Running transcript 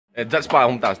Just pa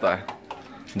hong tas ta.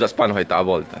 Just pa no hay ta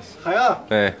voltas. Kaya?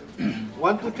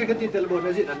 1 2 3 cái titel bo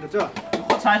na zit ano cho.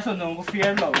 Ko sai so nung ko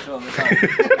fear lo so.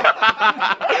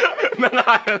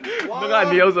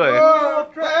 Nga niyo rồi.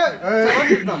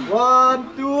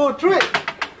 1 2 3.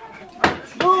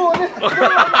 No.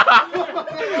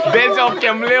 Bên trong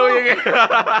kèm liêu như cái.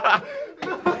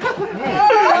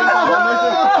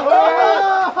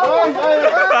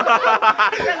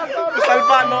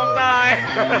 Salpan nong tai.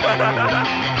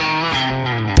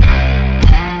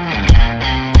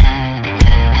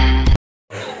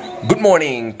 Good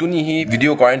morning. Tuni hi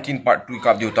video quarantine part 2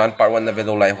 kap diutan part 1 na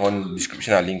video live on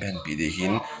description na link kan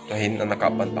pidihin to hin na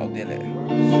nakapan tao dele.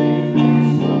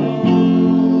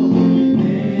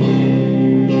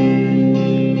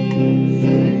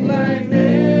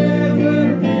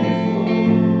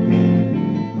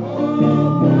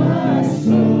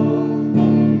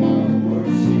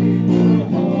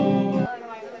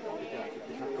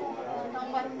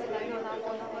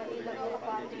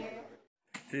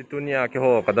 Si tunia ke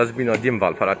ho kadasbin o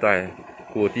dimbal para tai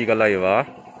ku ti ka lai wa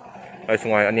ai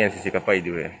sungai anian si ka pai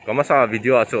diwe kamasa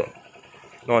video aso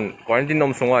non quarantine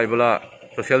nom sungai bula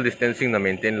social distancing na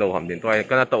maintain lo ham din to ai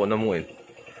kana to na mu in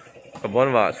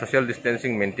kabon wa social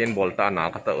distancing maintain bolta na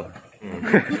ka to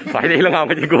fai dei lang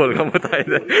ka di gol ka mo tai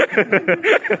de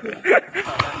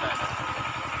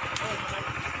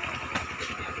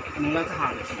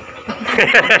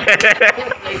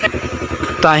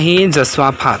Tahi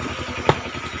jaswa phat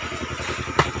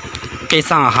cái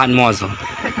sang hạt mò rồi.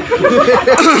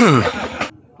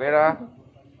 Vera.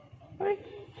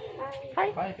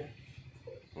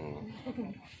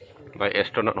 Vậy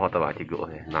astronaut họ tao bảo chỉ gỗ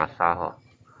NASA họ.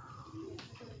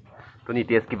 Tôi đi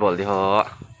test cái ball đi họ.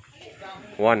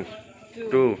 1,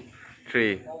 2, 3,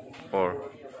 4.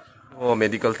 Oh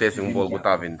medical test yung ball của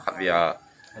ta vin khát vía.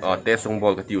 Test yung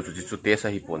ball cái tiêu chú test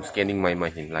hay pon scanning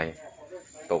mai hình lại.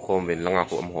 Tàu khom vin lăng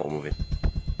ako họ mu vin.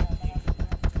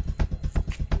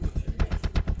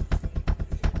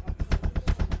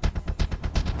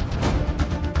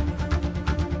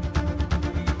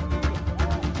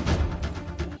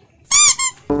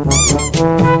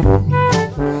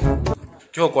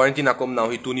 Cho quarantine akom now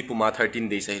hi tuni puma 13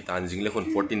 days hi tan jingle khun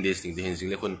 14 days ting hin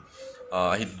jingle khun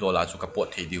hi dola chu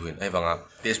kapot thei di huin ai wanga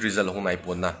test result hong nai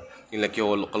pon na in la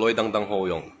kyo kaloi dang ho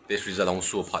yong test result hong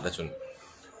su pha da chun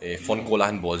phone call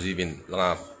han bozi win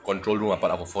langa control room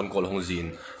apar ako phone call hong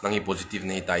zin nang hi positive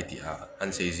nei tai ti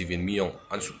an sei ji win mi yong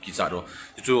an su ki cha ro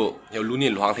chu he luni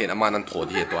lo hang thlen ama nan tho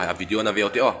di he to ha video na veo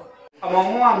te o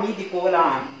among mo mi di ko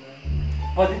la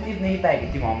positive nei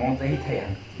tai ki mong sai thai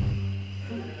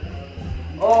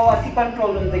Oh, si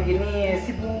control room begini,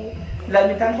 si bu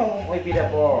lamitan hong oi bida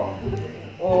bo.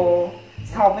 Oh,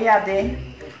 sao me ya de?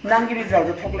 Nang gi result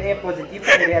to thok le positive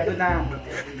pa le atu na.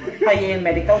 Pai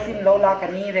medical team lo la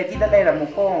kani ready da dai ra mo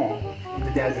ko.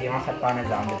 Da ji ma khat pa na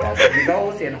jam da. Ni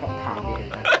lo sen hok thang de.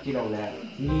 Ki lo le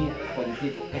ni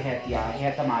positive ke he tia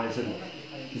he ta ma le sun.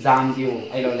 Jam diu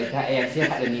ai lo le tha e se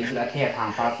khat ni su la the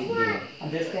thang pa pi de.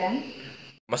 Understand?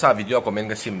 Masa video comment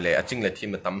ka simle aching le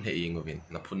thim tam he ingwin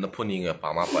na phun inga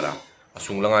pama para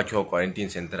asung langa kyo quarantine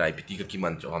center IPT ka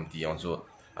kiman cho ham ti so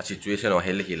a situation o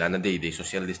hel hilana de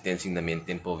social distancing na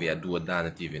maintain po via du da na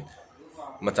tivin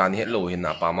machan he lo hin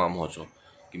na pama mo cho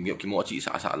kimo chi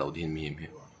sa lo din mi he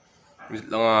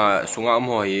langa sunga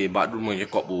mo hi bathroom mo ke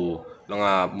ko bu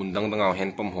langa mundang dang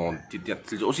hen pam ho ti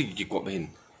jo si ki ko hin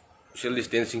social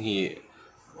distancing hi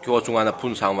kyo chunga na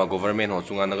phun sang ma government ho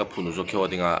chunga na ga phun zo kyo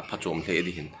dinga phachom the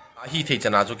di hin hi thei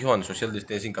chana zo kyo social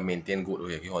distancing ka maintain good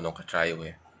we kyo no ka try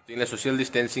we tinle social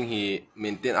distancing hi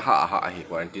maintain ha hi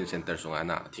quarantine center sunga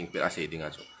na thing pe ase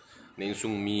dinga zo ning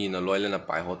sung mi na loile na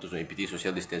pai ho to so ipiti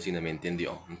social distancing na maintain di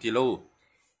o ti lo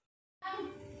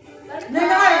Nei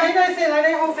se la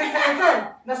nei hong se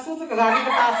na su zu ka ga ni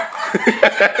ka ta.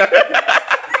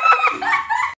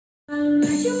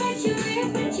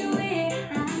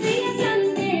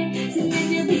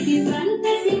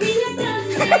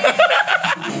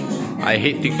 I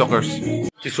hate TikTokers.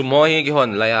 Si sumoy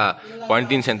gihon laya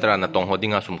quarantine center na tong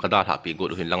hodinga sum kada happy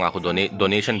good hin langa ko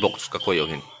donation box ka koyo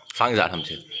hin sang za tham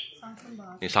che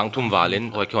ni sangthum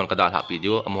walin hoi gihon kada happy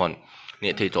dio amhon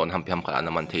ne thei chon ham pyam kala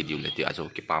naman thei diu le ti ajo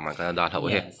ki pa man kana da thaw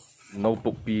he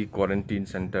notebook pi quarantine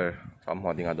center sam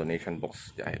hodinga donation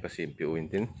box ja he ka sim pi win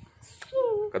tin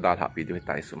kada happy dio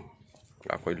tai sum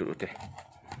ka koi lu te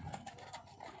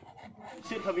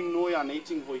sit having no ya nei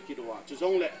ching hoi ki do wa chu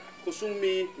jong le kusung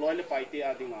mi loi le pai te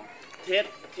adinga thet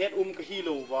ka hi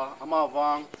lo wa ama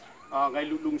wang ngai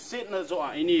lu lung set na zo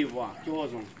a ini wa kyo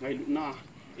jong ngai lu na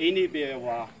ini be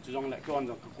wa chu jong le kyon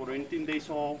jong quarantine day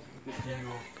so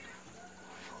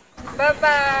Bye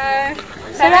bye.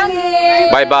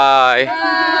 Sarangi. Bye bye.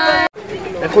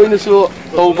 Ekoi nusu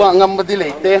tauba ngam badi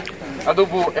leite.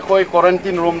 Adubu ekoi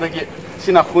quarantine room dagi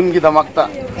sina khun gi damakta.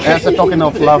 As a token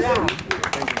of love.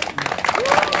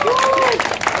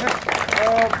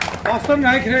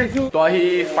 तो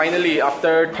ही finally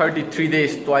after 33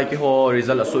 days तो आई के हो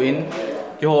result असु in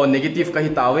के हो negative कहीं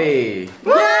तावे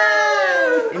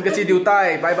इनका ची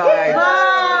दिउताई bye bye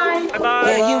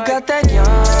Yeah, you got that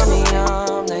yummy, yum.